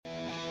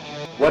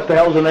What the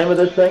hell's the name of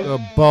this thing? The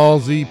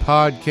Ballzy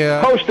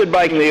podcast. Hosted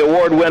by the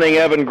award-winning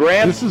Evan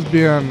Grant. This has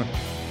been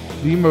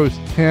the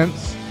most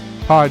tense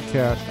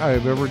podcast I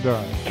have ever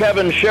done.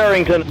 Kevin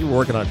Sherrington. You were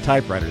working on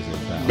typewriters in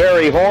fact.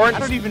 Barry Horn. I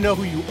don't even know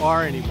who you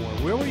are anymore.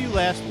 Where were you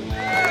last week?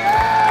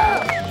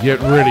 Get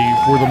ready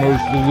for the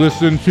most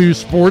listened to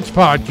sports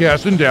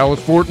podcast in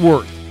Dallas-Fort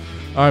Worth.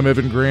 I'm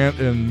Evan Grant,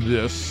 and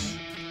this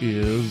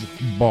is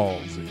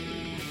Ballzy.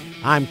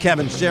 I'm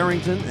Kevin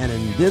Sherrington, and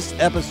in this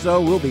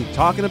episode, we'll be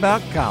talking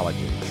about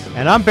colleges.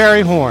 And I'm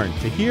Barry Horn.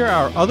 To hear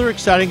our other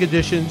exciting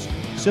editions,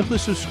 simply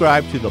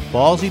subscribe to the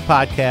Ballzy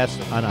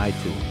Podcast on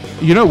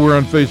iTunes. You know, we're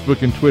on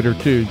Facebook and Twitter,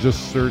 too.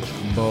 Just search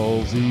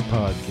Ballzy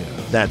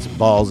Podcast. That's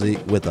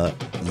Ballzy with a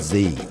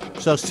Z.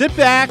 So sit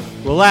back,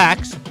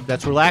 relax,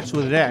 that's relax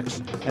with an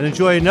X, and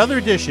enjoy another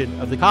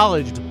edition of the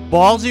College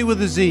Ballzy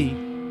with a Z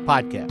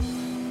podcast.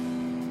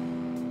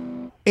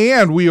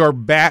 And we are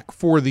back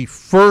for the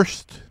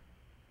first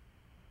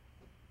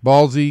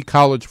Ballzy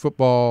college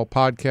football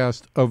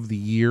podcast of the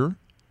year.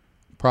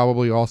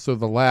 Probably also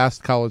the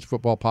last college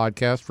football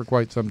podcast for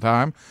quite some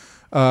time.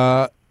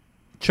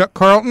 Chuck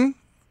Carelton,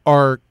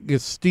 our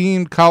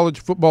esteemed college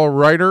football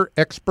writer,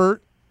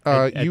 expert.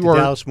 At you the are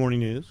Dallas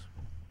Morning News.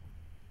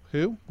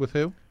 Who? With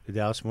who? The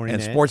Dallas Morning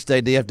And News.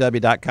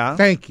 SportsDayDFW.com.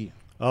 Thank you.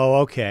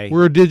 Oh, okay.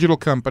 We're a digital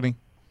company.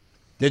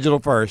 Digital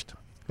first.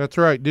 That's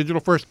right, digital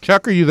first.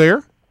 Chuck, are you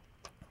there?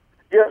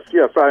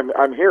 Yes,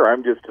 I'm here.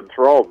 I'm just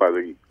enthralled by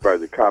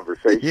the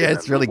conversation. Yeah,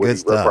 it's really good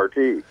stuff.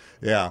 Repartee.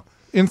 Yeah.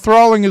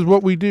 Enthralling is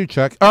what we do,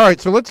 Chuck. All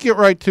right, so let's get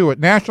right to it.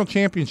 National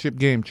championship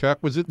game, Chuck.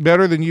 Was it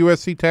better than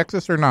USC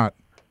Texas or not?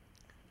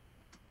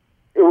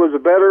 It was a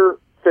better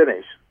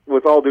finish.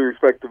 With all due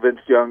respect to Vince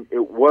Young,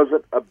 it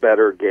wasn't a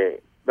better game.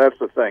 That's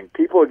the thing.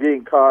 People are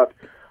getting caught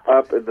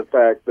up in the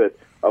fact that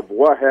of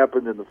what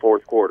happened in the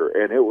fourth quarter,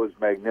 and it was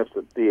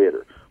magnificent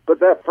theater. But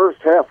that first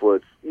half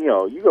was,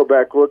 you go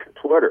back, look at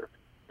Twitter.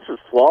 This is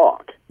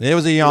flawed. It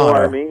was a You honor. know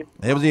what I mean?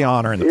 It was the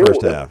honor in the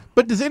first half.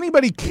 But does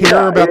anybody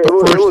care about the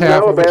it first was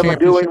half of the Alabama championship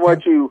doing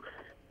what game? you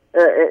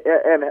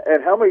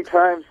and how many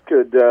times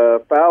could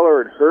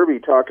Fowler and Herbie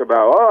talk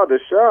about,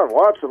 Deshaun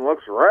Watson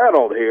looks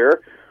rattled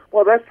here?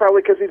 Well, that's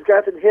probably because he's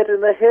gotten hit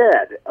in the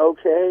head,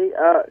 okay?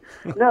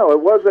 No,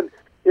 it wasn't.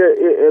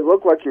 It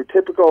looked like your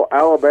typical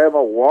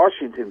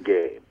Alabama-Washington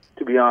game,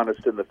 to be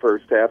honest, in the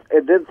first half,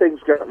 and then things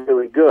got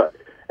really good.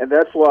 And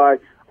that's why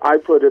I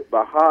put it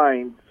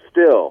behind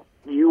still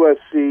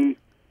USC,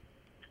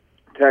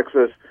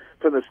 Texas,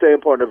 from the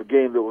standpoint of a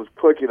game that was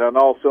clicking on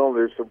all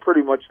cylinders from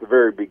pretty much the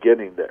very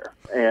beginning there,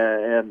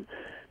 and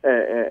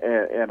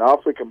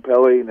awfully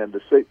compelling, and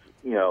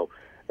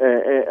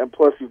and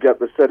plus you've got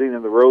the setting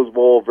in the Rose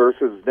Bowl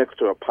versus next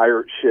to a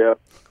pirate ship.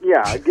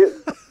 Yeah,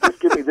 just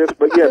give me this,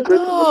 but yes, this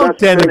is the best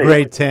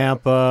denigrate finish.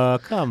 Tampa.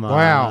 Come on.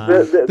 Wow.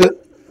 This is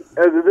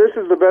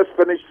the best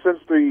finish since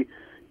the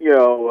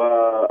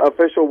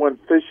official went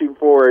fishing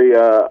for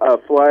a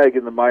flag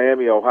in the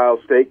Miami-Ohio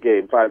State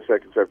game 5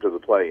 seconds after the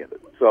play ended.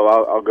 So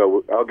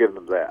I'll give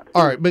them that.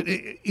 All right, but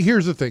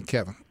here's the thing,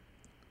 Kevin.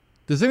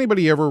 Does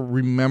anybody ever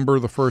remember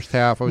the first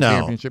half of a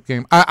championship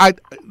game?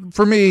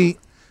 For me,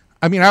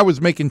 I was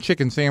making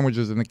chicken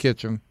sandwiches in the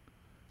kitchen,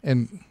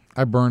 and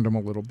I burned them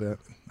a little bit.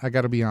 I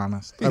got to be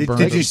honest.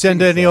 Did you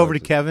send any over to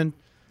Kevin?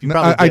 You No,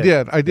 probably I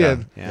did.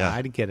 Yeah,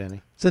 I didn't get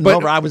any. Send But-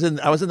 over. I was in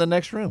the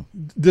next room.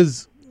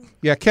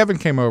 Kevin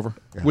came over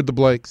with the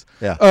Blakes.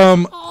 Yeah.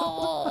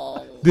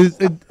 Does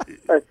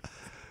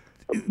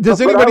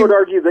But anybody? I would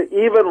argue that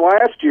even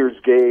last year's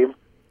game,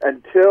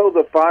 until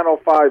the final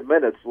 5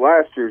 minutes,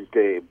 last year's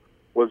game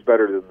was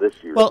better than this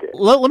year's Well, game.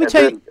 let me And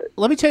tell then- you.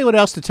 Let me tell you what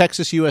else the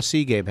Texas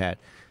USC game had.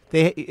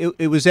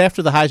 It was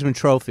after the Heisman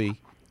Trophy,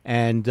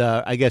 and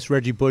I guess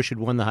Reggie Bush had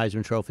won the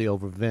Heisman Trophy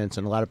over Vince,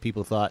 and a lot of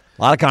people thought.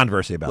 A lot of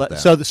controversy about that.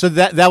 So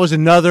that was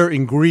another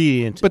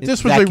ingredient. But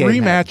this was that a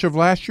game had. rematch of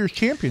last year's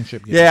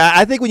championship game. Yeah,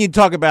 I think when you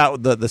talk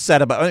about the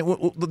setup,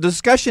 the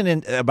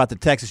discussion about the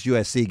Texas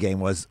USC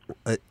game was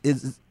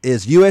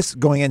is US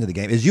going into the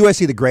game, is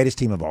USC the greatest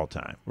team of all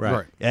time?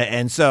 Right.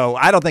 And so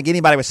I don't think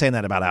anybody was saying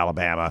that about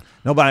Alabama.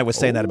 Nobody was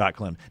saying that about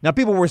Clemson. Now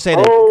people were saying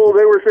that. Oh,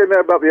 they were saying that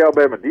about the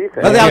Alabama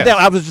defense.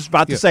 I was just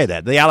about to say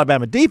that, the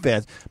Alabama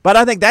defense. But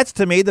I think that's,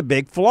 to me, the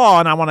big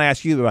flaw, and I want to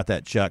ask you about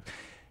that, Chuck.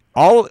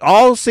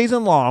 All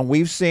season long,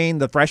 we've seen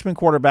the freshman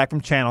quarterback from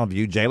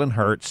Channelview, Jalen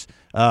Hurts,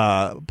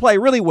 play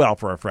really well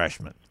for a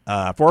freshman,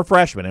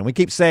 and we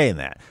keep saying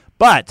that.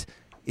 But,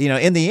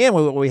 in the end,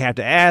 what we have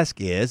to ask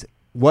is,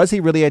 was he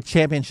really a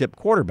championship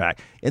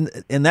quarterback?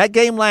 In that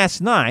game last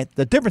night,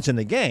 the difference in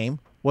the game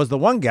was the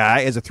one guy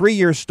is a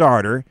 3-year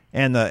starter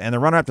and the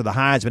runner up to the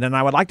Heisman, and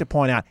I would like to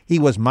point out he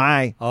was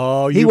my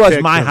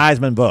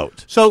Heisman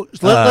vote. So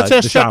let's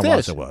ask Chuck Deshaun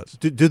this: Watson was.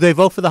 Do they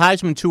vote for the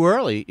Heisman too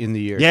early in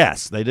the year?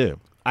 Yes, they do.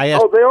 I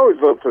asked, They always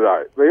vote for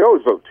that. They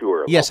always vote too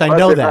early. Yes, I But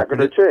know they're that, not going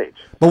but to change.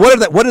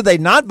 But what did they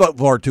not vote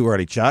for too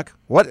early, Chuck?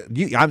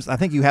 I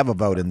think you have a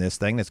vote in this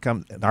thing that's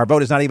come. Our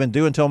vote is not even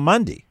due until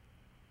Monday.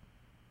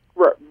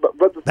 Right, but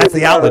That's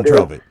the Outland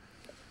Trophy.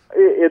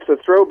 It's a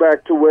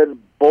throwback to when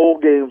bowl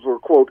games were,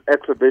 quote,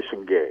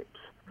 exhibition games,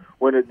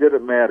 when it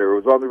didn't matter. It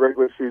was on the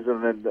regular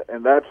season,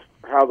 and that's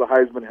how the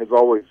Heisman has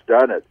always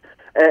done it.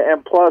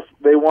 And plus,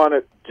 they want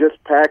it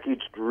just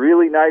packaged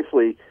really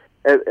nicely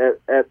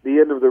at the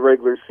end of the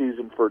regular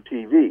season for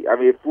TV. I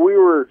mean, if we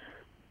were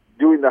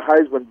doing the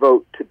Heisman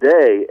vote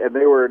today and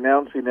they were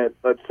announcing it,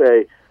 let's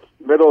say,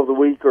 middle of the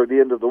week or the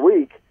end of the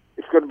week,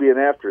 it's going to be an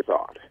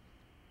afterthought,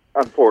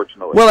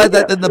 unfortunately. Well,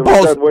 the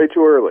Bulls way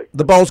too early.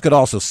 The Bulls could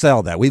also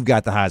sell that. We've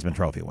got the Heisman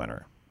Trophy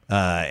winner.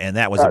 And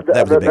that was a big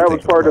thing. That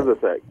was part of the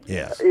thing.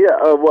 Yes. Yeah.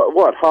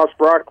 What? Haas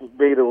Brock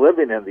made a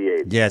living in the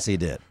 80s. Yes, he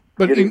did.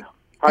 But getting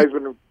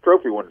Heisman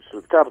Trophy winners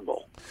for the Cotton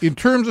Bowl. In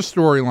terms of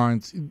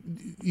storylines,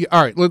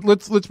 all right,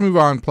 let's move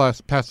on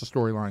past the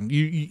storyline.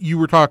 You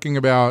were talking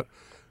about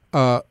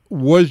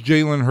was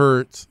Jalen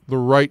Hurts the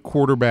right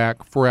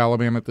quarterback for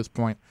Alabama at this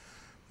point?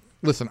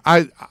 Listen,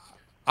 I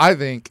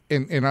think,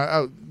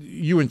 and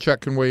you and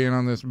Chuck can weigh in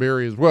on this,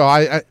 Barry, as well.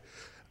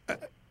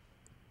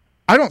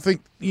 I don't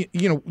think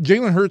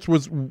Jalen Hurts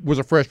was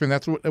a freshman.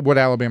 That's what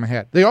Alabama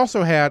had. They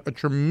also had a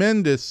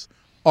tremendous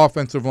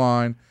offensive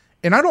line,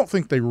 and I don't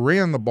think they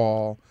ran the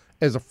ball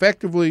as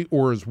effectively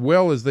or as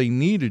well as they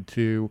needed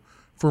to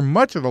for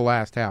much of the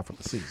last half of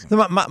the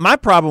season. My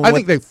problem. I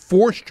think they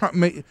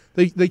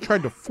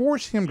tried to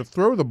force him to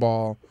throw the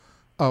ball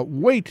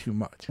way too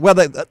much. Well,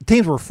 the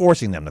teams were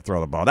forcing them to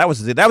throw the ball. That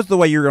was the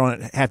way you're going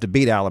to have to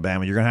beat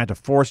Alabama. You're going to have to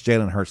force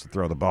Jalen Hurts to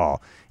throw the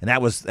ball, and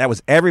that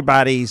was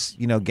everybody's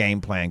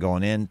game plan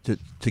going into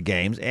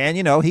games. And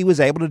he was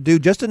able to do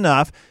just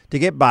enough to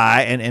get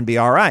by and be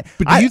all right.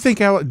 But do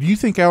you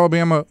think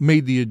Alabama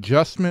made the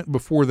adjustment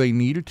before they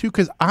needed to?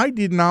 Because I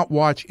did not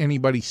watch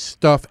anybody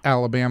stuff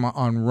Alabama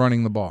on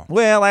running the ball.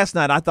 Well, last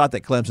night I thought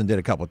that Clemson did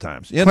a couple of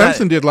times.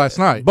 Clemson did last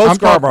night. Both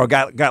Scarborough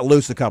got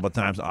loose a couple of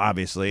times,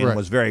 obviously, and right.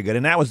 was very good.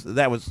 And that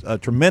was a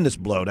tremendous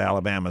blow to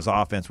Alabama's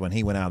offense when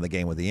he went out of the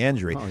game with the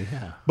injury. Oh,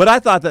 yeah. But I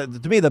thought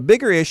that, to me, the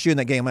bigger issue in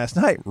that game last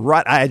night,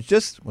 I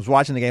just was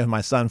watching the game with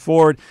my son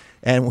Ford,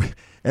 and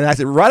I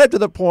said right up to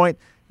the point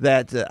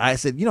that I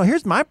said,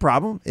 here's my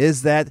problem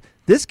is that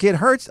this kid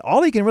Hurts,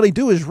 all he can really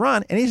do is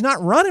run, and he's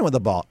not running with the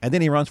ball. And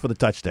then he runs for the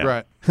touchdown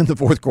right. in the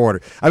fourth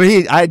quarter. I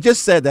mean, I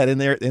just said that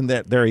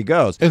there he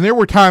goes. And there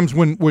were times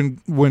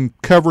when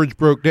coverage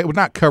broke down, well,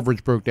 not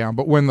coverage broke down,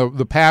 but when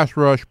the pass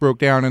rush broke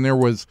down and there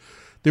was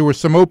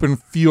some open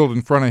field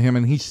in front of him,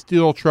 and he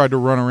still tried to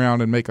run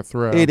around and make a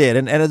throw. He did,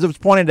 and as it was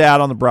pointed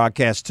out on the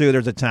broadcast, too,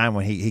 there's a time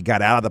when he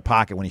got out of the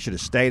pocket when he should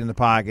have stayed in the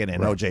pocket,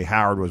 and right. O.J.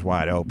 Howard was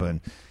wide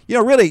open.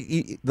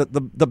 Really,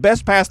 the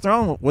best pass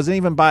thrown wasn't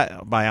even by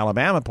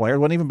Alabama players,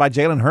 wasn't even by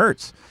Jalen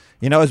Hurts.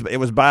 It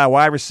was by a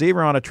wide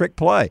receiver on a trick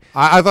play.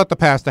 I thought the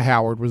pass to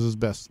Howard was the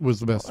best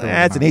throw.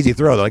 That's an easy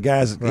throw, though. The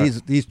guy's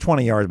right. he's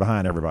 20 yards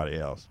behind everybody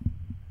else.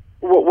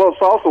 Well,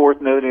 it's also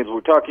worth noting as we're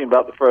talking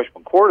about the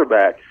freshman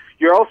quarterback,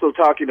 you're also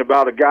talking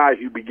about a guy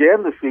who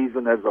began the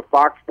season as a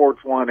Fox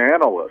Sports 1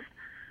 analyst,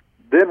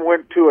 then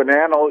went to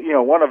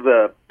one of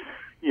the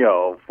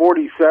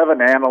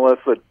 47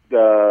 analysts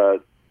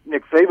that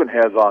Nick Saban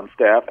has on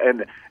staff,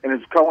 and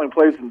is calling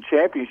plays in the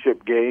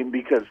championship game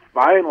because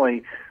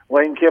finally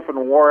Lane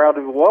Kiffin wore out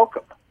his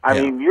welcome. I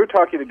mean, you're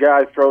talking a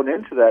guy thrown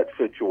into that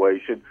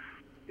situation,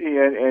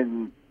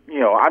 and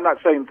I'm not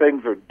saying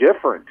things are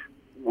different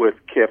with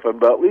Kiffin,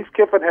 but at least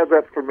Kiffin has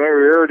that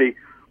familiarity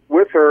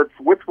with Hurts,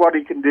 with what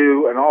he can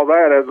do, and all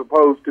that, as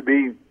opposed to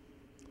being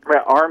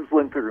at arm's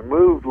length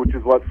removed, which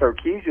is what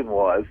Sarkisian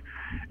was,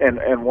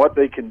 and what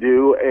they can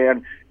do.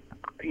 And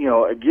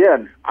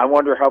again, I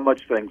wonder how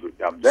much things would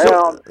come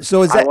down.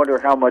 So is that? I wonder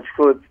how much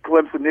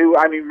Clemson knew.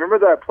 I mean, remember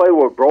that play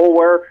where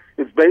Brolware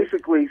is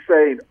basically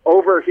saying,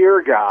 "Over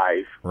here,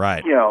 guys."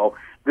 Right.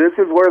 This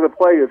is where the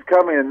play is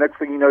coming, and next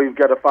thing you know, you've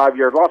got a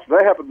 5-yard loss.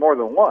 That happened more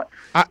than once.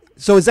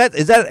 So is that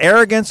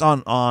arrogance on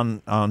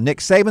Nick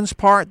Saban's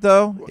part,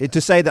 though,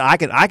 to say that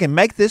I can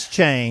make this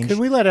change? Can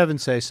we let Evan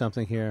say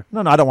something here?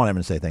 No, I don't want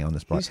Evan to say anything on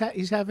this part.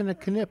 He's having a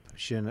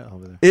conniption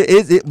over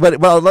there.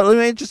 But let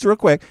me just real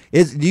quick.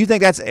 Do you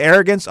think that's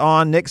arrogance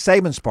on Nick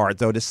Saban's part,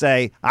 though, to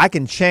say I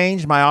can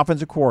change my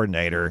offensive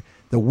coordinator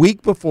the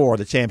week before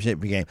the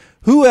championship game?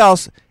 Who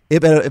else?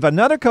 If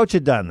another coach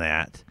had done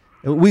that,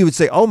 we would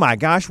say, "Oh my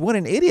gosh, what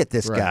an idiot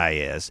this guy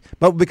is!"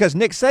 But because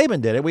Nick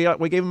Saban did it, we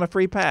gave him a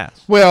free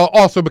pass. Well,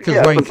 also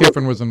because Lane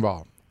Kiffin was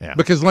involved. Yeah.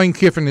 Because Lane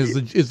Kiffin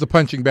is the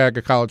punching bag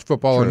of college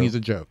football, True. and he's a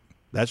joke.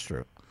 That's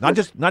true. Not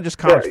just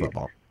college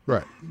football.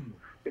 Right.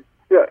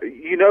 Yeah,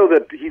 you know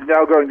that he's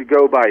now going to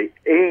go by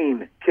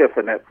Ain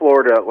Kiffin at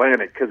Florida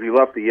Atlantic because he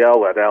left the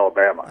L at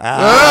Alabama.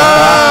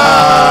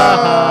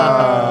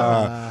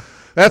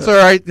 That's all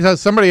right.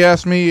 Somebody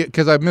asked me,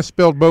 because I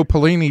misspelled Bo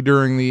Pelini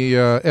during the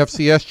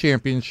FCS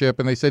championship,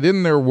 and they said,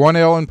 "Isn't there one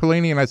L in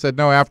Pelini?" And I said,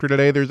 "No, after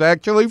today, there's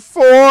actually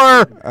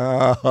 4. Keep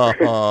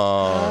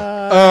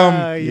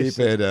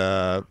it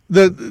up.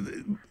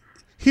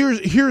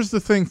 Here's the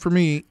thing for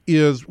me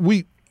is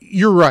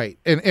you're right,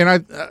 and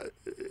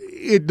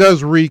it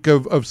does reek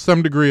of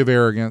some degree of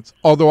arrogance,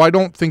 although I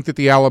don't think that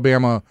the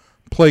Alabama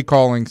play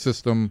calling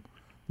system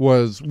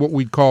was what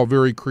we'd call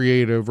very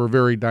creative or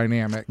very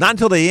dynamic. Not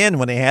until the end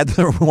when they had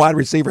the wide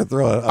receiver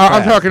throw a pass.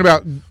 I'm talking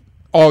about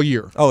all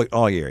year. Oh,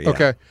 all year, yeah.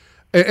 Okay.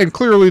 And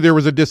clearly there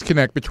was a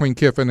disconnect between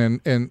Kiffin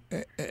and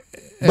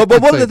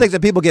But one of the things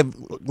that people give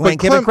Lane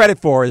Kiffin credit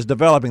for is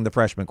developing the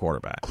freshman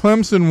quarterback.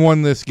 Clemson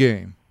won this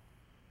game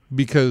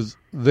because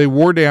they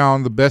wore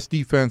down the best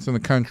defense in the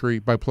country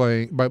by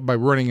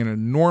running an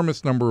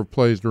enormous number of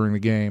plays during the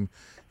game,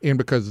 and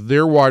because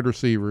their wide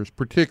receivers,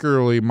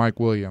 particularly Mike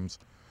Williams,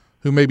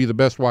 who may be the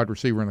best wide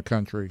receiver in the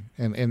country,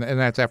 and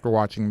that's after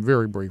watching him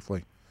very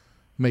briefly,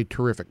 made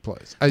terrific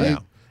plays.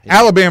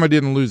 Alabama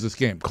didn't lose this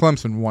game.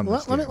 Clemson won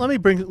this game. Let me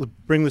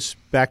bring this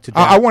back to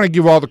I want to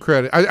give all the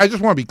credit. I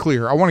just want to be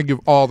clear. I want to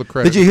give all the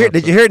credit.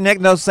 Did you hear Nick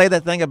Nose say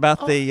that thing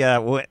about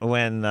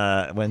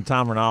when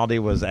Tom Rinaldi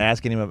was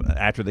asking him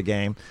after the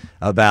game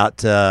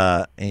about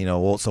so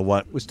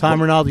what was Tom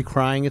Rinaldi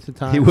crying at the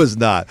time? He was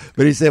not,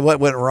 but he said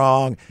what went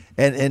wrong,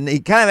 and he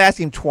kind of asked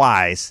him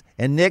twice.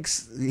 And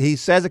he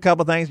says a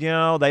couple things.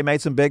 They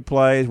made some big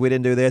plays. We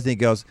didn't do this. And he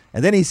goes,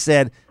 and then he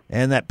said,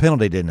 and that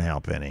penalty didn't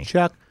help any.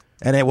 Chuck.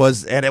 And it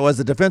was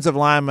the defensive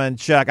lineman,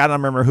 Chuck. I don't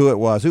remember who it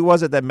was. Who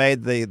was it that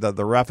made the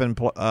roughing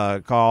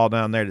call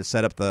down there to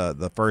set up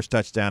the first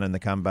touchdown in the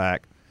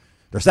comeback?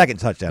 Their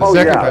second touchdown. Oh,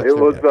 second touchdown. It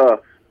was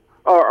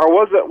or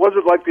was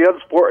it like the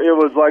unsport? It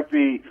was like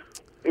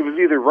it was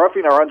either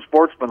roughing or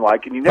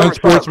unsportsmanlike, and you never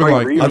saw a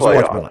great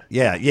replay on it.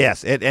 Yeah,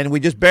 yes, and we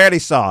just barely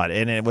saw it,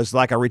 and it was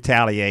like a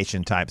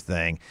retaliation type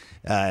thing.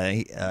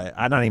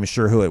 I'm not even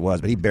sure who it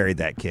was, but he buried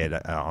that kid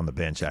on the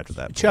bench after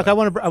that. Chuck, I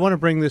want to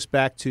bring this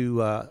back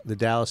to the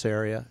Dallas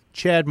area.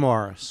 Chad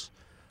Morris,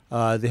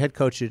 the head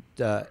coach at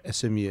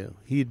SMU,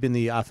 he had been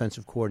the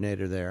offensive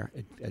coordinator there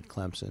at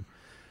Clemson.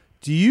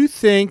 Do you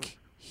think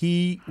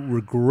he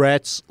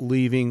regrets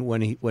leaving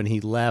when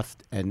he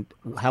left, and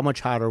how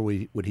much hotter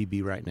would he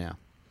be right now?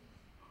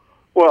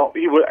 Well,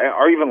 he would,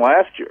 or even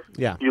last year.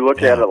 Yeah, you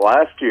look at it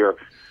last year.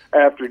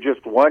 After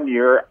just 1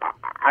 year,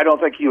 I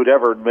don't think he would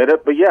ever admit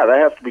it. But yeah, that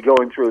has to be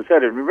going through his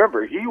head. And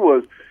remember, he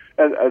was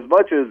as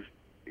much as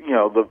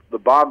the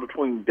bond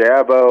between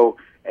Dabo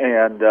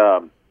and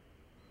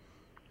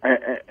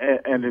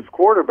his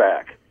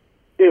quarterback.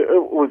 It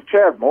was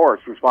Chad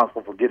Morris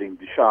responsible for getting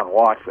Deshaun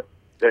Watson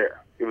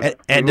there.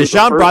 And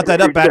Deshaun brought that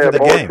up after the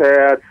game.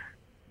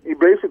 He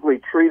basically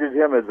treated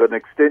him as an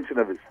extension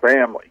of his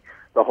family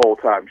the whole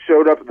time.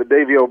 Showed up at the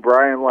Davey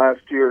O'Brien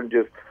last year and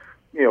just.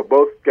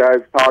 Both guys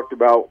talked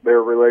about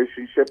their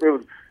relationship.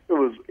 It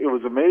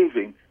was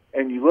amazing.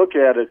 And you look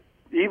at it,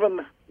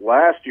 even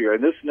last year,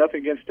 and this is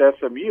nothing against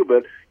SMU,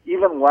 but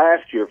even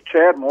last year, if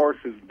Chad Morris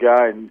is the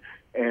guy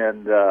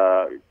and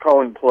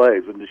calling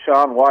plays, and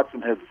Deshaun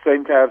Watson has the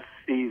same kind of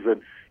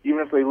season, even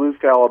if they lose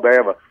to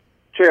Alabama,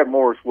 Chad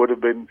Morris would have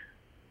been,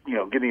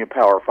 getting a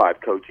Power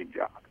 5 coaching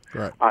job.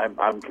 Right.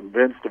 I'm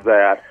convinced of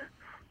that.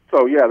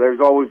 So yeah, there's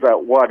always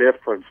that what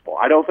if principle.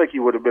 I don't think he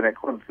would have been at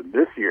Clemson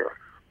this year,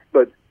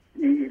 but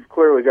he's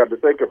clearly got to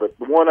think of it.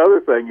 The one other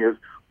thing is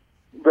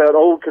that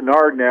old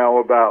canard now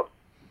about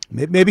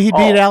maybe he'd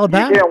beat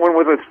Alabama. You can't win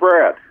with a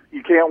spread.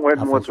 You can't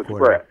win with a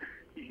spread.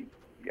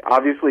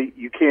 Obviously,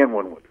 you can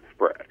win with a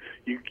spread.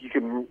 You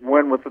can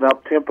win with an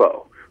up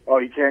tempo. Oh,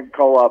 you can't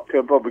call up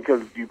tempo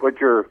because you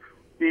put your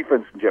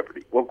defense in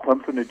jeopardy. Well,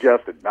 Clemson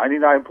adjusted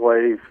 99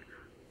 plays,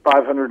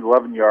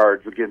 511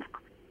 yards against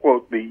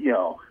quote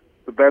the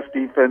best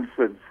defense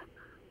since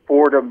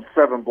Fordham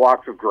 7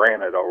 blocks of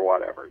granite or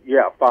whatever.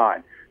 Yeah,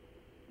 fine.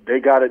 They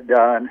got it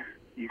done.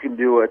 You can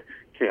do it.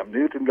 Cam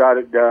Newton got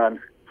it done.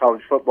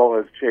 College football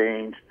has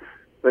changed.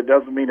 That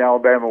doesn't mean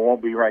Alabama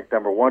won't be ranked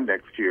number 1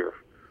 next year,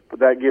 but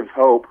that gives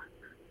hope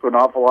to an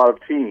awful lot of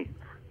teams.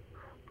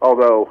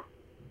 Although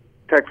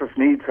Texas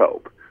needs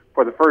hope.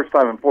 For the first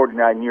time in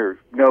 49 years,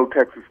 no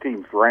Texas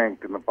team's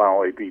ranked in the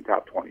final AP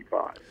top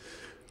 25.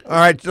 All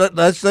right,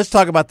 let's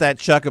talk about that,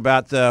 Chuck.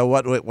 About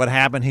what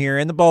happened here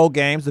in the bowl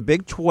games, the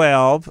Big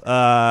 12. And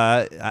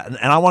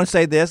I want to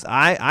say this: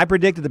 I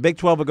predicted the Big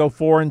 12 would go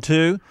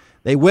 4-2.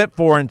 They went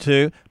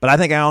 4-2, but I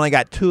think I only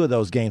got 2 of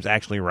those games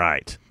actually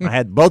right. I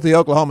had both the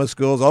Oklahoma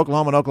schools,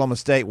 Oklahoma and Oklahoma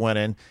State,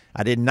 winning.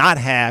 I did not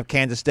have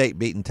Kansas State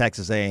beating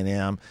Texas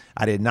A&M.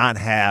 I did not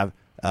have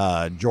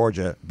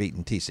Georgia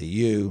beating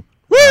TCU.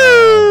 Woo!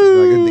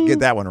 I didn't get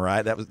that one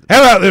right. That was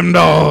how about them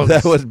dogs?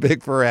 That was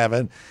big for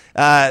Evan.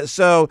 What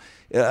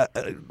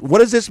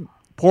does this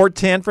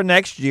portend for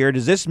next year?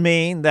 Does this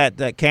mean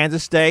that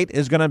Kansas State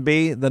is going to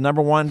be the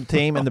number 1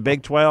 team in the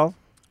Big 12?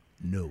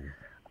 No.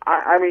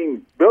 I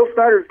mean, Bill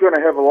Snyder's going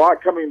to have a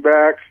lot coming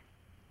back,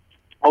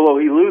 although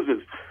he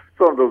loses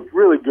some of those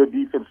really good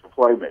defensive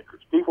playmakers.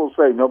 People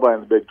say nobody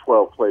in the Big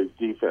 12 plays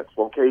defense.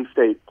 Well,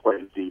 K-State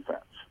plays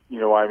defense.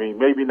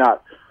 Maybe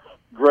not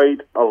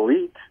great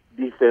elite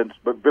defense,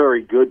 but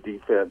very good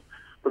defense.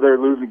 But they're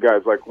losing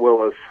guys like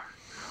Willis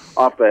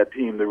off that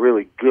team, the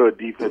really good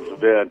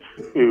defensive end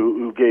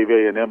who gave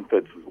A&M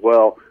fits as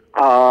well.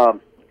 A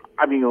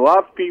lot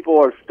of people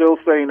are still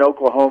saying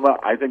Oklahoma.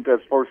 I think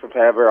that's force of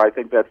habit. I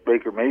think that's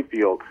Baker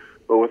Mayfield.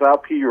 But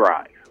without P.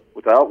 Ryan,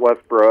 without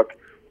Westbrook,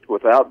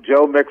 without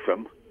Joe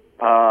Mixon,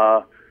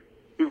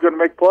 who's going to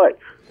make plays?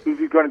 Who's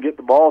he going to get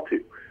the ball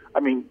to?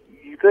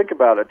 You think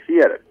about it. He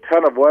had a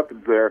ton of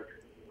weapons there.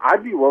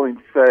 I'd be willing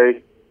to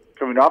say,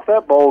 coming off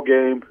that bowl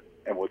game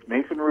and with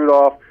Mason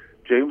Rudolph,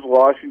 James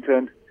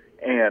Washington,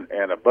 and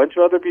a bunch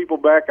of other people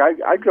back,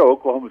 I'd go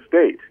Oklahoma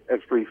State as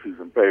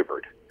preseason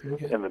favorite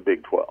in the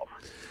Big 12.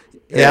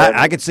 Yeah,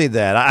 I could see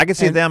that. I could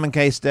see them in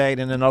K-State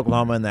and then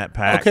Oklahoma in that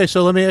pack. Okay,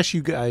 so let me ask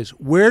you guys,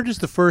 where does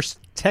the first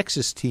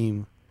Texas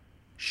team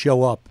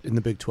show up in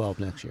the Big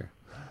 12 next year?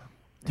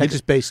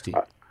 Texas-based team.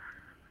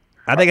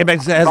 I think it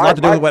has a lot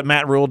to do with what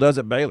Matt Rule does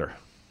at Baylor.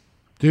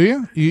 Do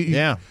you?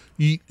 Yeah.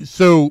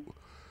 So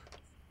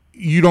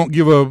you don't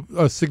give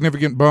a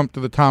significant bump to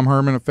the Tom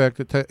Herman effect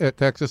at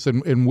Texas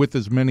and with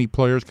as many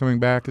players coming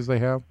back as they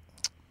have?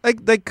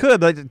 They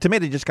could, but to me,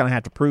 they just kind of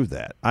have to prove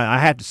that. I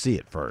have to see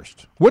it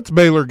first. What's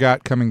Baylor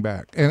got coming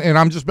back? And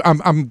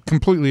I'm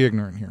completely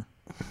ignorant here.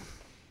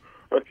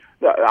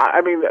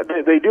 I mean,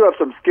 they do have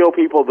some skill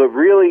people. The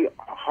really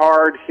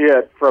hard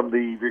hit from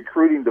the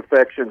recruiting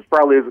defections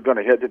probably isn't going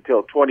to hit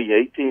until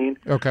 2018.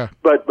 Okay.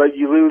 But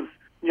you lose,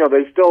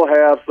 they still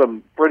have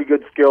some pretty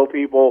good skill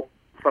people,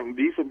 some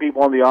decent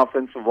people on the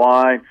offensive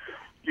line.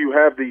 You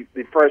have the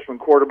freshman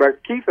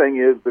quarterback. Key thing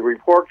is the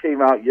report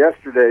came out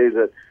yesterday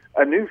that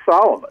Anu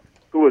Solomon,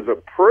 who was a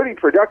pretty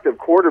productive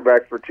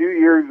quarterback for 2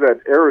 years at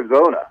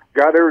Arizona,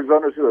 got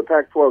Arizona to the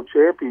Pac-12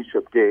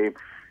 championship game,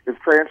 is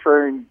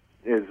transferring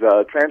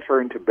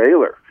to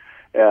Baylor,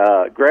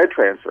 grad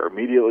transfer,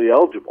 immediately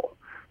eligible.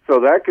 So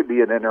that could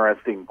be an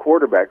interesting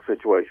quarterback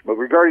situation. But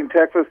regarding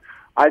Texas,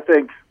 I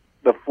think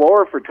the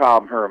floor for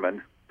Tom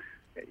Herman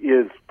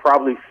is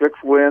probably 6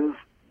 wins,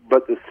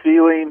 but the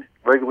ceiling,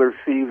 regular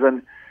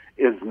season,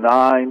 is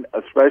 9,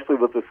 especially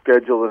with the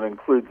schedule that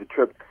includes the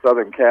trip to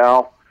Southern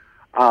Cal.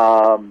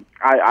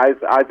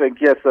 I think,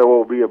 yes, there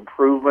will be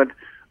improvement.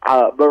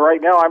 But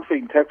right now I'm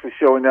seeing Texas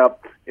showing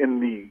up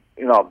in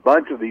a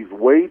bunch of these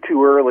way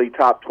too early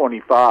top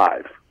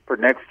 25 for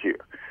next year.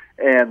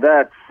 And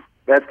that's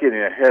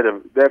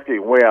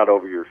getting way out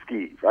over your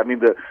skis. I mean,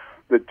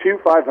 the 2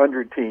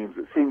 500 teams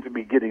that seem to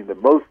be getting the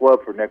most love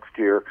for next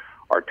year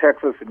are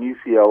Texas and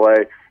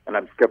UCLA, and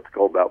I'm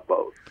skeptical about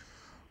both.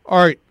 All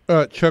right,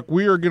 Chuck,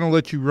 we are going to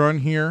let you run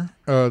here.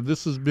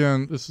 This has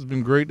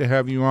been great to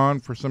have you on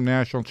for some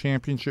national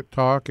championship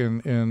talk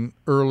and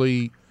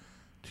early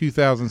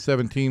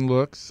 2017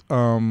 looks.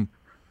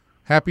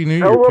 Happy New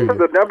Year to you. For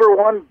the number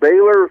 1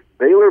 Baylor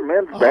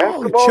men's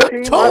basketball Chuck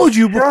team. told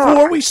you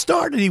before we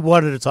started he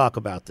wanted to talk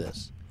about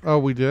this. Oh,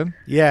 we did?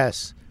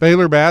 Yes.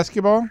 Baylor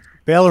basketball?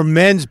 Baylor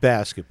men's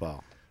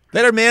basketball.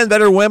 Better men,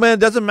 better women,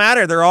 it doesn't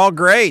matter. They're all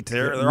great.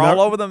 They're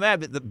all over the map.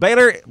 The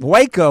Baylor,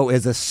 Waco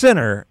is the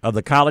center of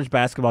the college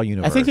basketball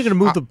universe. I think they're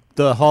going to move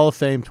the Hall of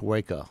Fame to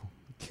Waco.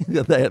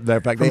 Matter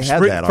of fact, they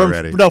have that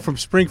already. From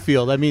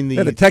Springfield. I mean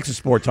the Texas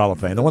Sports Hall of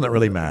Fame, the one that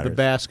really matters. The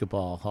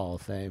basketball Hall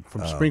of Fame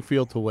from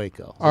Springfield to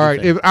Waco. All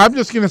right, I'm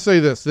just going to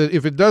say this, that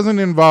if it doesn't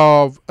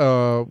involve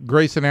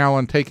Grayson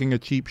Allen taking a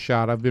cheap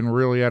shot, I've been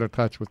really out of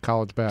touch with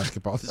college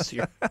basketball this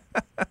year.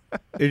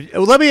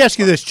 Let me ask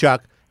you this,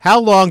 Chuck. How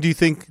long do you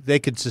think they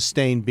could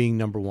sustain being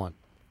number 1?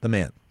 The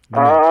man.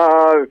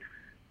 Well,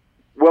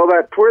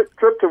 that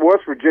trip to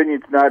West Virginia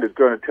tonight is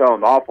going to tell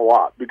an awful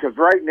lot because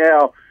right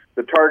now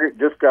the target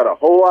just got a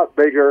whole lot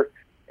bigger,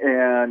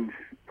 and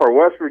for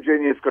West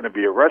Virginia it's going to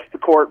be a rush to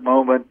court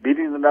moment,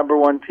 beating the number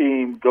 1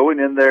 team, going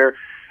in there,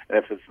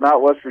 and if it's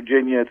not West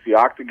Virginia, it's the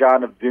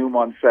Octagon of Doom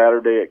on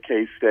Saturday at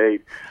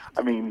K-State.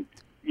 I mean,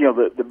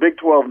 the Big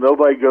 12,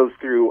 nobody goes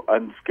through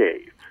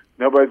unscathed.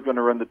 Nobody's going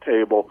to run the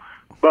table.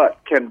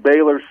 But can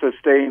Baylor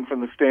sustain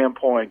from the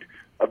standpoint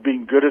of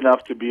being good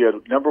enough to be a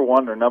number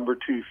 1 or number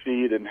 2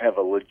 seed and have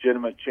a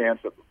legitimate chance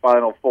at the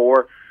Final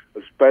Four,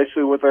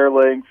 especially with their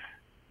length,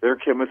 their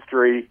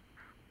chemistry,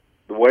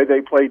 the way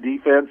they play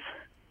defense?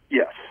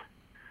 Yes.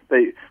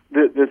 This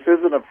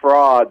isn't a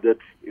fraud.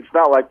 It's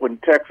not like when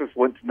Texas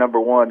went to number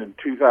 1 in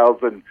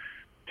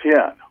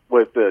 2010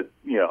 with the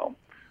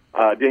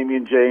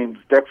Damian James,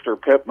 Dexter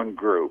Pittman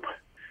group,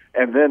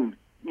 and then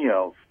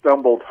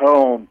stumbled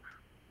home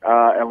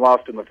and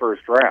lost in the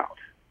first round.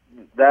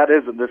 That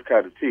isn't this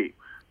kind of team.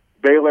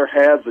 Baylor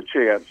has a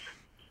chance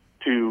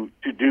to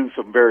do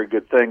some very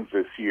good things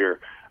this year.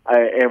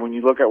 And when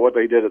you look at what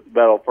they did at the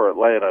Battle for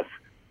Atlantis,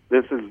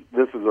 this is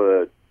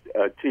a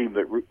team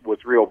that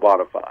was real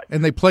bona fide.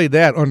 And they played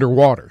that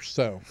underwater.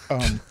 So, all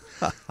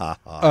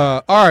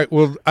right.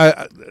 Well,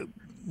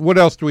 what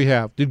else do we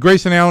have? Did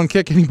Grayson Allen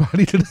kick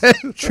anybody today?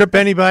 Trip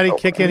anybody?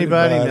 Kick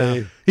anybody?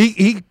 No.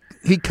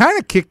 He kind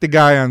of kicked the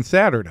guy on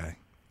Saturday.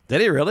 Did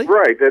he really?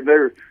 Right,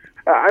 and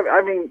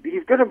I mean,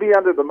 he's going to be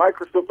under the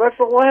microscope. That's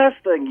the last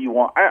thing you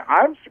want.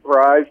 I'm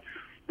surprised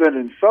that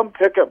in some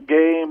pickup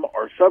game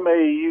or some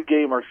AAU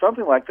game or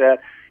something like that,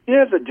 he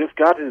hasn't just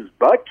gotten his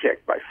butt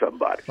kicked by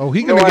somebody. Oh,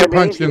 he's going to get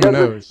punched in the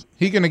nose.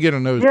 He's going to get a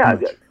nose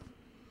punch.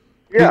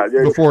 Yeah,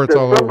 before it's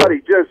all over.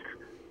 Somebody just,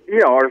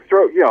 or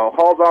throw,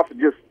 hauls off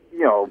and just,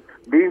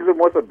 beats him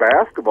with a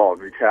basketball in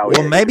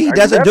retaliation. Well, maybe he I mean,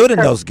 doesn't that's do it in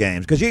kind of- those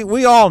games because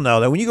we all know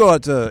that when you go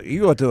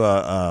to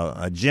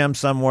a gym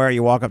somewhere,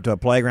 you walk up to a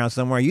playground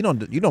somewhere, you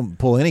don't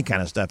pull any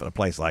kind of stuff at a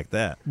place like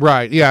that.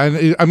 Right. Yeah.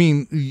 And I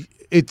mean,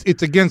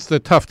 it's against a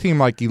tough team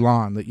like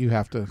Elon that you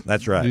have to.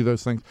 That's right. Do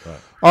those things. Right.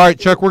 All right,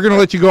 Chuck. We're going to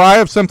let you go. I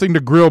have something to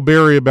grill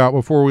Barry about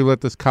before we let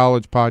this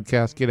college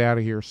podcast get out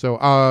of here.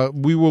 So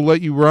we will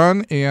let you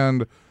run,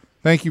 and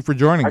thank you for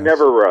joining us.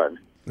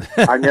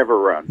 I never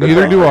run.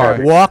 Neither do I.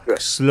 Walk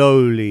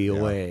slowly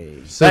away.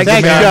 Says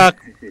Thanks, the man, Chuck.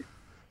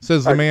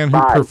 Says the man who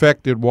Bye.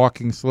 perfected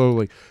walking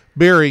slowly.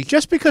 Barry,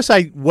 Just because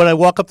when I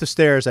walk up the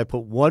stairs, I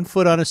put one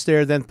foot on a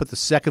stair, then put the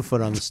second foot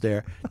on the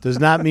stair, does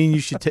not mean you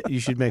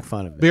should make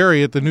fun of it.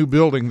 Barry, at the new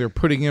building, they're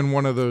putting in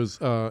one of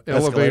those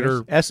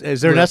elevator.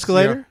 Is there an lifts,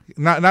 escalator?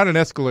 yeah. Not an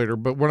escalator,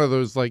 but one of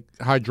those like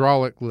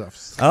hydraulic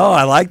lifts Oh,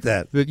 I like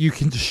that. that you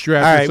can just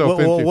strap All right. yourself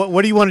into.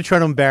 What do you want to try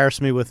to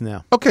embarrass me with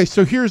now? Okay,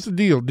 so here's the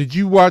deal. Did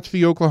you watch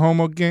the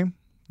Oklahoma game,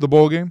 the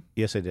bowl game?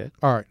 Yes, I did.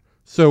 All right.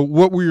 So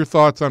what were your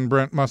thoughts on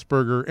Brent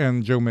Musburger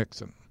and Joe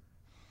Mixon?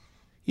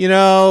 You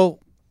know,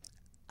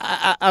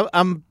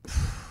 I'm.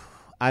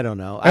 I don't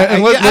know.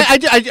 And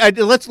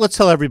Let's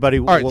tell everybody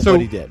right, what so-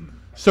 he did.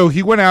 So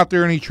he went out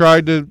there and he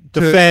tried to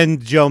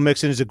Defend Joe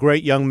Mixon. He's a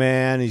great young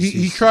man.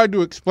 He tried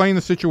to explain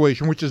the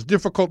situation, which is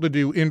difficult to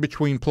do in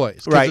between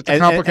plays. 'cause right, It's a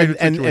complicated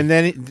and situation.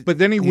 then But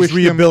then he he's wished him.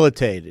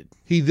 rehabilitated.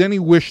 He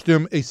wished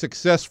him a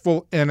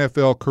successful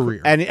NFL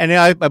career. And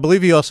I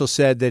believe he also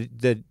said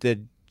that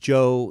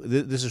Joe.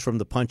 This is from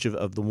the punch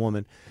of the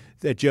woman.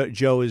 That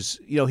Joe is,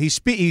 he's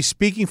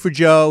speaking for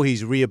Joe.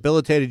 He's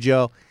rehabilitated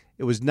Joe.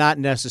 It was not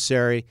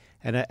necessary,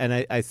 and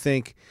I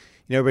think,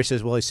 everybody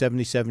says, well, he's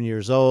 77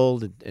 years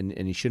old, and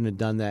he shouldn't have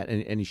done that,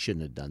 and he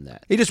shouldn't have done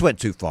that. He just went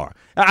too far.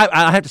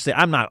 I have to say,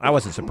 I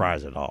wasn't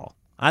surprised at all.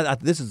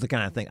 This is the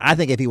kind of thing. I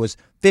think if he was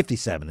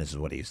 57, this is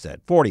what he said.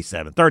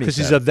 47, 37. Because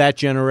he's of that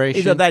generation.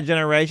 He's of that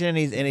generation, and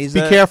he's Be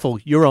careful.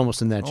 You're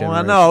almost in that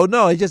generation.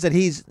 No. It's just that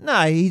he's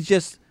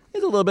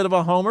a little bit of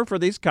a homer for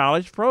these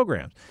college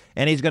programs.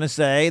 And he's going to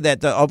say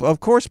that, of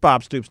course,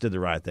 Bob Stoops did the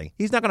right thing.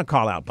 He's not going to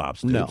call out Bob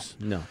Stoops.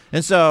 No.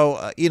 And so,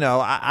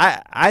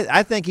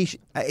 I think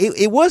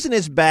it wasn't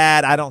as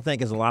bad, I don't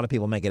think, as a lot of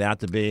people make it out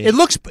to be. It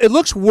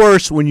looks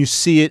worse when you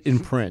see it in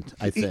print,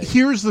 I think.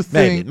 Here's the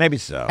thing. Maybe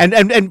so.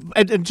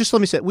 And just let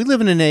me say, we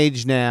live in an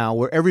age now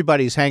where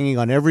everybody's hanging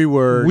on every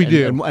word. We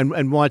do.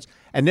 And wants.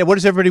 And then what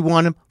does everybody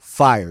want him?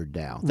 Fired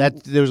now.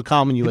 There was a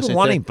column in USA People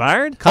want Today. him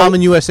fired? Column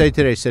in USA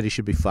Today said he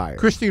should be fired.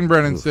 Christine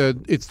Brennan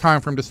said it's time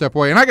for him to step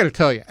away. And I got to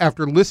tell you,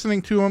 after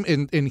listening to him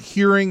and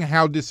hearing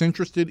how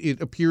disinterested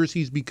it appears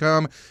he's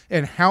become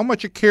and how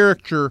much a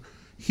caricature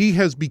he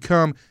has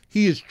become,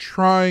 he is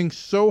trying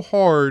so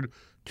hard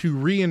to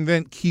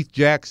reinvent Keith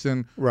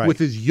Jackson with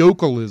his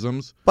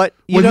yokalisms. But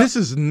this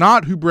is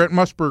not who Brent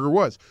Musburger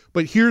was.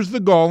 But here's the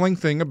galling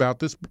thing about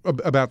this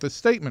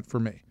statement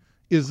for me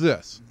is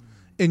this.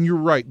 And you're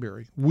right,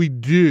 Barry. We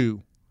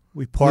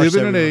parse live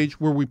in an every word. age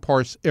where we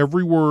parse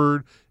every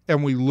word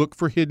and we look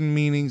for hidden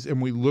meanings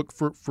and we look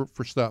for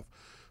stuff.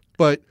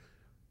 But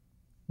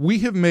we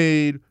have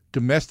made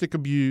domestic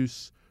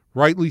abuse,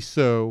 rightly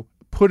so,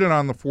 put it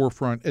on the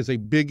forefront as a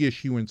big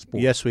issue in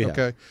sports. Yes, we have.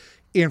 Okay?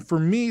 And for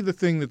me, the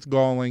thing that's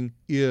galling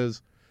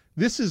is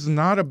this is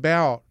not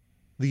about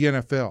the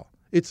NFL.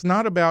 It's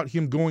not about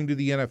him going to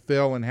the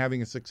NFL and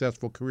having a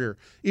successful career.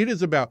 It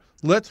is about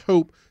let's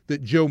hope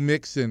that Joe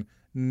Mixon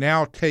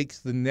now takes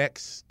the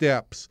next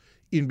steps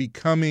in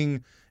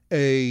becoming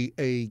a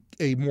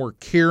more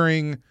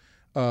caring,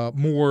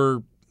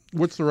 more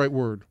what's the right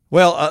word?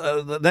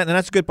 Well,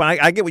 that's a good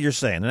point. I get what you're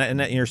saying, and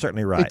you're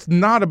certainly right. It's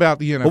not about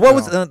the NFL. But what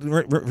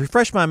was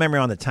refresh my memory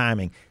on the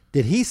timing?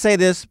 Did he say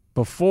this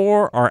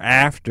before or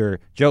after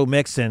Joe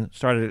Mixon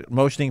started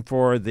motioning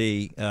for I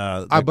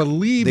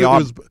believe the it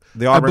was.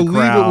 the I Auburn believe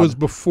crowd? it was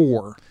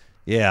before.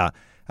 Yeah.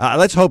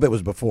 Let's hope it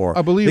was before.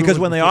 I believe it because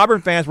was when the before.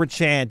 Auburn fans were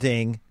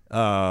chanting,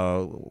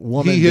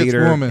 "Woman He hits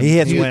beater," women. he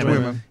hits He hits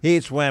women, women. he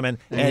hits women,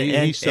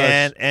 he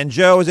starts- and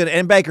Joe's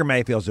and Baker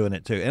Mayfield's doing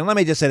it too. And let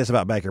me just say this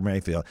about Baker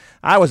Mayfield: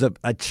 I was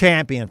a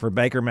champion for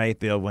Baker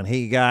Mayfield when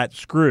he got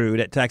screwed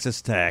at Texas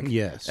Tech.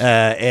 Yes.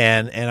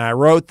 And I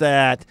wrote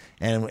that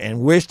and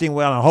wished him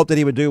well. And I hoped that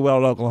he would do well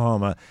at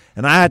Oklahoma.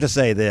 And I had to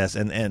say this,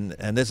 and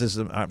this is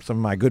some of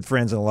my good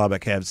friends in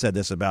Lubbock have said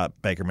this about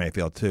Baker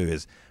Mayfield too: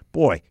 is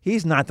boy,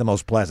 he's not the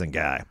most pleasant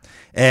guy,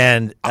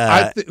 and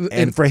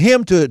for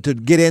him to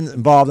get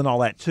involved in all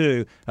that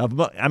too.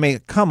 I mean,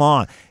 come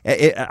on.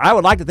 I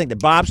would like to think that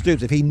Bob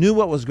Stoops, if he knew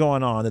what was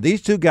going on, that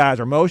these two guys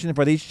are motioning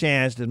for these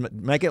chants to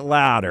make it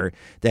louder,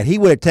 that he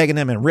would have taken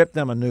them and ripped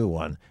them a new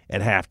one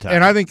at halftime.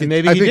 And I think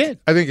Maybe he did.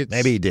 I think it's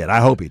maybe he did.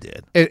 I hope he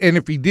did. And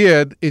if he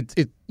did,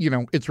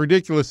 it's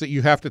ridiculous that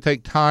you have to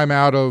take time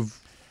out of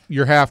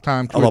your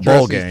halftime to Of a address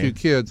bowl these game. two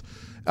kids.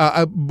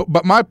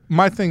 But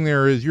my thing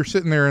there is you're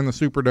sitting there in the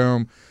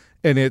Superdome,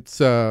 and it's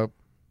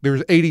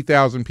there's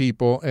 80,000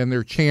 people, and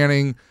they're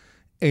chanting,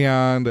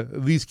 and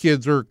these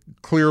kids are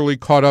clearly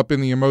caught up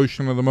in the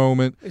emotion of the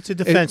moment. It's a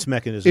defense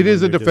mechanism. It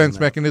is when a you're doing defense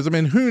that. mechanism,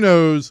 and who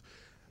knows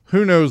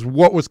who knows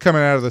what was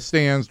coming out of the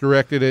stands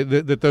directed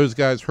at that those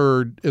guys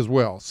heard as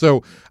well.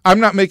 So I'm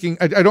not making.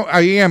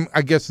 I am,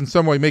 I guess, in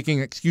some way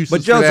making excuses.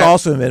 But Joe's for that.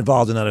 also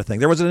involved in another thing.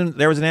 There was an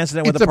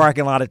incident with a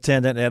parking lot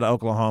attendant at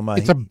Oklahoma.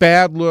 It's a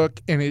bad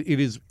look, and it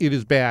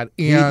is bad.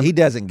 And he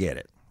doesn't get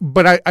it.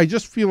 But I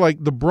just feel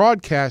like the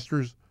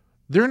broadcasters,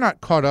 they're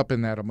not caught up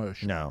in that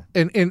emotion. No.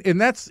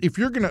 And that's, if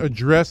you're going to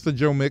address the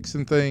Joe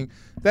Mixon thing,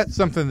 that's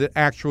something that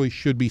actually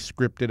should be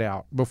scripted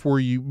out before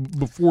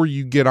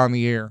you get on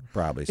the air.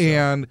 Probably so.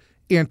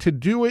 And to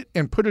do it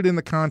and put it in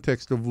the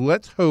context of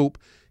let's hope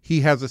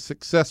he has a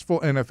successful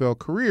NFL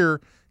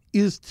career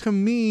is, to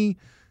me,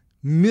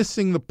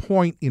 missing the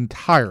point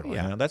entirely.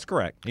 Yeah, that's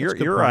correct.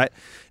 You're right.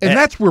 And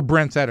that's where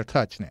Brent's out of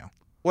touch now.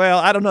 Well,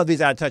 I don't know if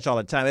he's out of touch all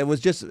the time. It was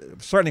just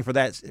certainly from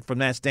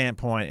that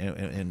standpoint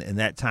in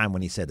that time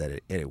when he said that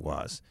it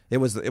was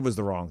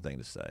the wrong thing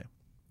to say.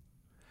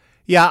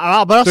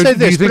 Yeah, but I'll say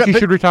this. Do you think he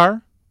should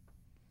retire?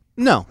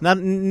 No, no.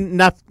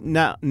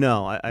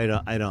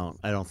 I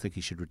don't think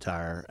he should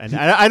retire, and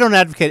I don't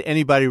advocate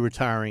anybody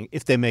retiring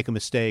if they make a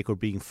mistake or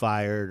being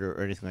fired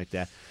or anything like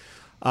that.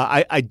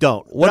 I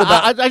don't. What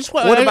about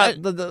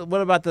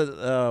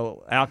the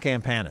Al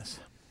Campanis?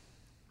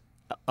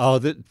 Oh,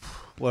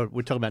 we're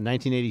talking about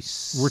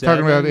 1987. We're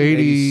talking about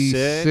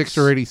 86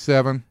 or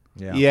 87.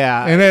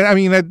 Yeah. And then, I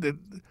mean,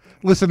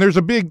 listen, there's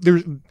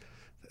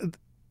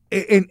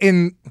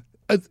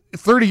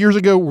 30 years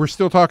ago, we're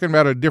still talking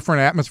about a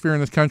different atmosphere in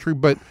this country,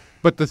 but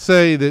to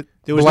say that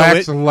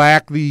blacks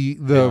lack the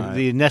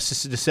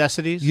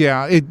necessities,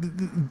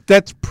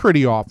 that's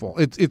pretty awful.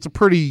 It's a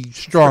pretty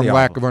strong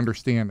lack of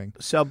understanding.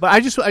 So, but I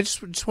just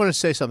want to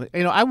say something.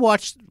 You know, I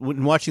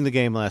watching the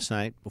game last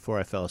night before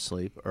I fell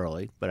asleep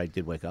early, but I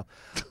did wake up.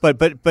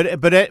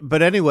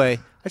 But anyway,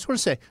 I just want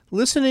to say,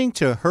 listening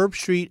to Herb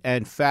Street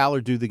and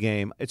Fowler do the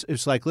game,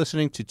 it's like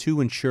listening to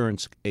two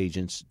insurance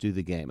agents do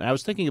the game. And I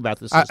was thinking about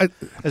this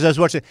as I was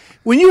watching.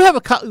 When you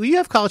have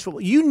college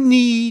football, you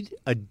need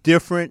a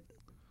different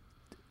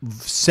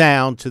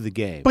sound to the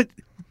game. But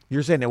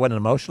you're saying it wasn't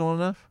emotional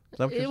enough?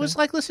 It was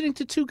like listening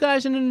to two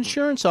guys in an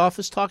insurance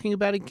office talking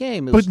about a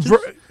game. But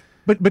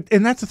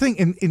and that's the thing.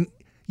 And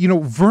you know,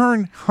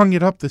 Vern hung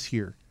it up this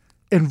year,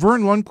 and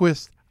Vern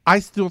Lundquist, I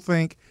still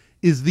think,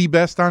 is the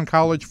best on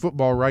college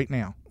football right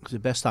now. Is the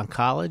best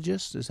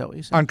oncologist? Is that what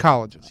you said?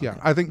 Oncologist, yeah.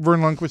 I think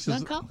Vern Lundquist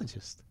is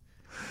oncologist.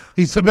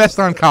 He's the best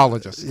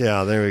oncologist.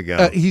 Yeah, there we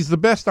go. He's the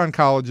best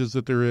oncologist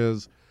that there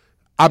is.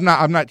 I'm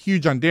not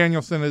huge on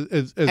Danielson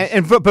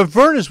but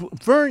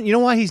Vern. You know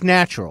why? He's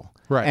natural,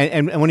 right?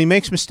 And when he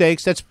makes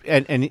mistakes, that's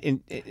that's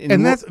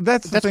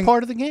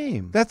part of the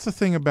game. That's the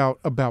thing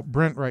about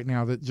Brent right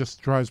now that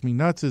just drives me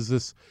nuts. Is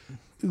this?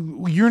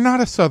 You're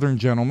not a Southern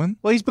gentleman.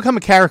 Well, he's become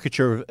a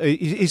caricature.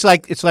 It's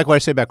like what I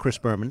say about Chris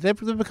Berman.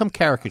 They've become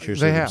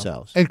caricatures of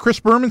themselves. And Chris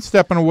Berman's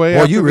stepping away.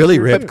 Well, you really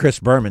ripped Chris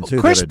Berman too.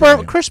 Chris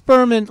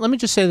Berman. Let me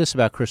just say this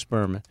about Chris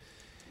Berman.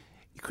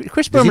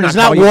 Chris Berman is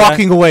not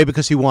walking away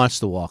because he wants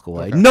to walk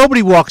away. Okay.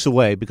 Nobody walks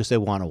away because they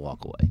want to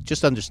walk away.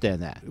 Just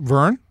understand that.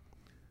 Vern?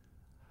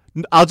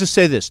 I'll just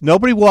say this.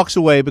 Nobody walks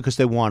away because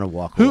they want to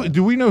walk away.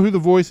 Do we know who the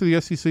voice of the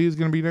SEC is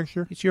going to be next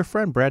year? It's your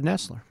friend, Brad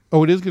Nessler.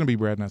 Oh, it is going to be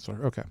Brad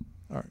Nessler. Okay.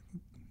 All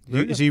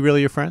right. Is he really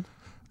your friend?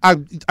 I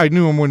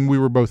knew him when we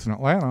were both in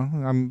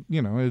Atlanta.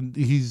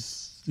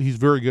 He's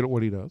very good at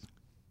what he does.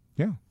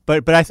 Yeah.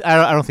 But I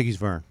don't think he's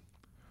Vern.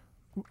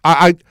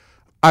 I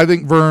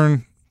think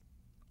Vern.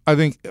 I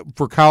think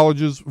for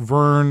colleges,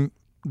 Vern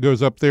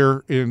goes up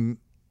there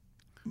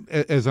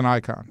as an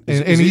icon.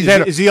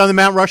 Is he on the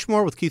Mount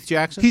Rushmore with Keith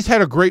Jackson? He's had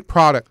a great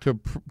product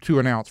to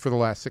announce for the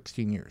last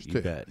 16 years.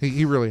 You bet.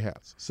 He really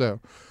has.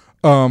 So,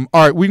 all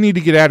right, we need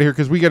to get out of here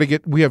because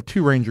we have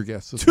two Ranger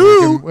guests this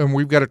week, and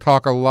we've got to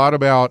talk a lot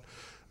about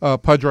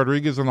Pudge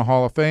Rodriguez in the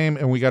Hall of Fame,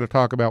 and we got to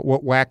talk about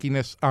what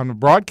wackiness on the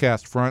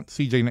broadcast front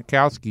CJ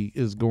Nitkowski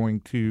is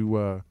going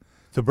to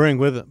bring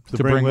with him. To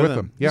bring with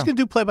him. Yeah. He's going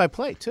to do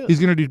play-by-play, too. He's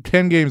going to do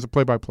 10 games of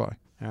play-by-play,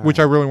 which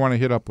I really want to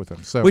hit up with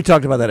him. So we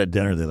talked about that at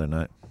dinner the other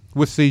night.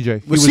 With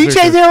CJ. Was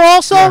CJ there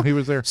also? Yeah, he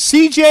was there.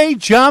 CJ,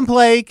 John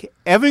Blake,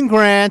 Evan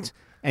Grant,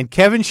 and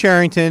Kevin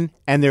Sherrington,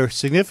 and their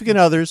significant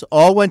others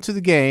all went to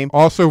the game.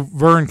 Also,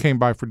 Vern came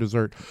by for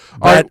dessert.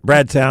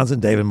 Brad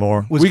Townsend, David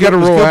Moore. We got to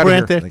roll out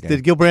of here.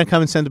 Did Gil Brandt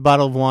come and send a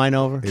bottle of wine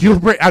over? Gil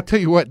Brandt, I'll tell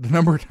you what, the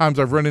number of times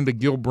I've run into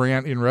Gil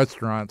Brandt in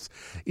restaurants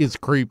is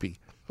creepy.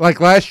 Like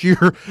last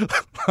year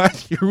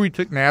we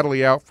took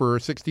Natalie out for her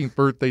 16th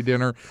birthday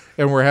dinner,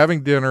 and we're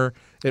having dinner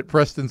at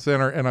Preston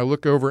Center, and I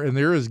look over, and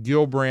there is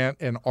Gil Brandt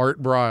and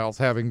Art Briles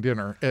having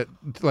dinner at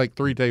like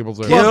 3 tables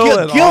over.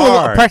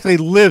 Gil practically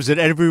lives at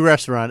every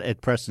restaurant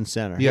at Preston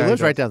Center. Yeah, he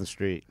lives right down the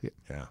street.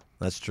 Yeah,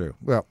 that's true.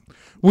 Well,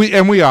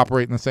 we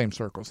operate in the same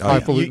circles,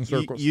 highfalutin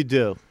circles. You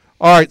do.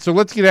 All right, so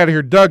let's get out of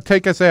here. Doug,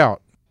 take us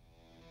out.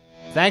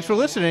 Thanks for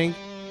listening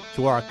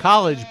to our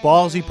College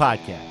Ballzy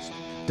podcast.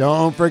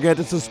 Don't forget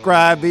to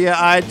subscribe via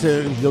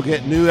iTunes. You'll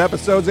get new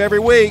episodes every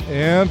week.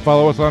 And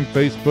follow us on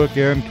Facebook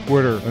and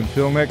Twitter.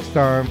 Until next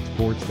time,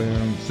 sports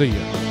fans, see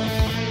ya.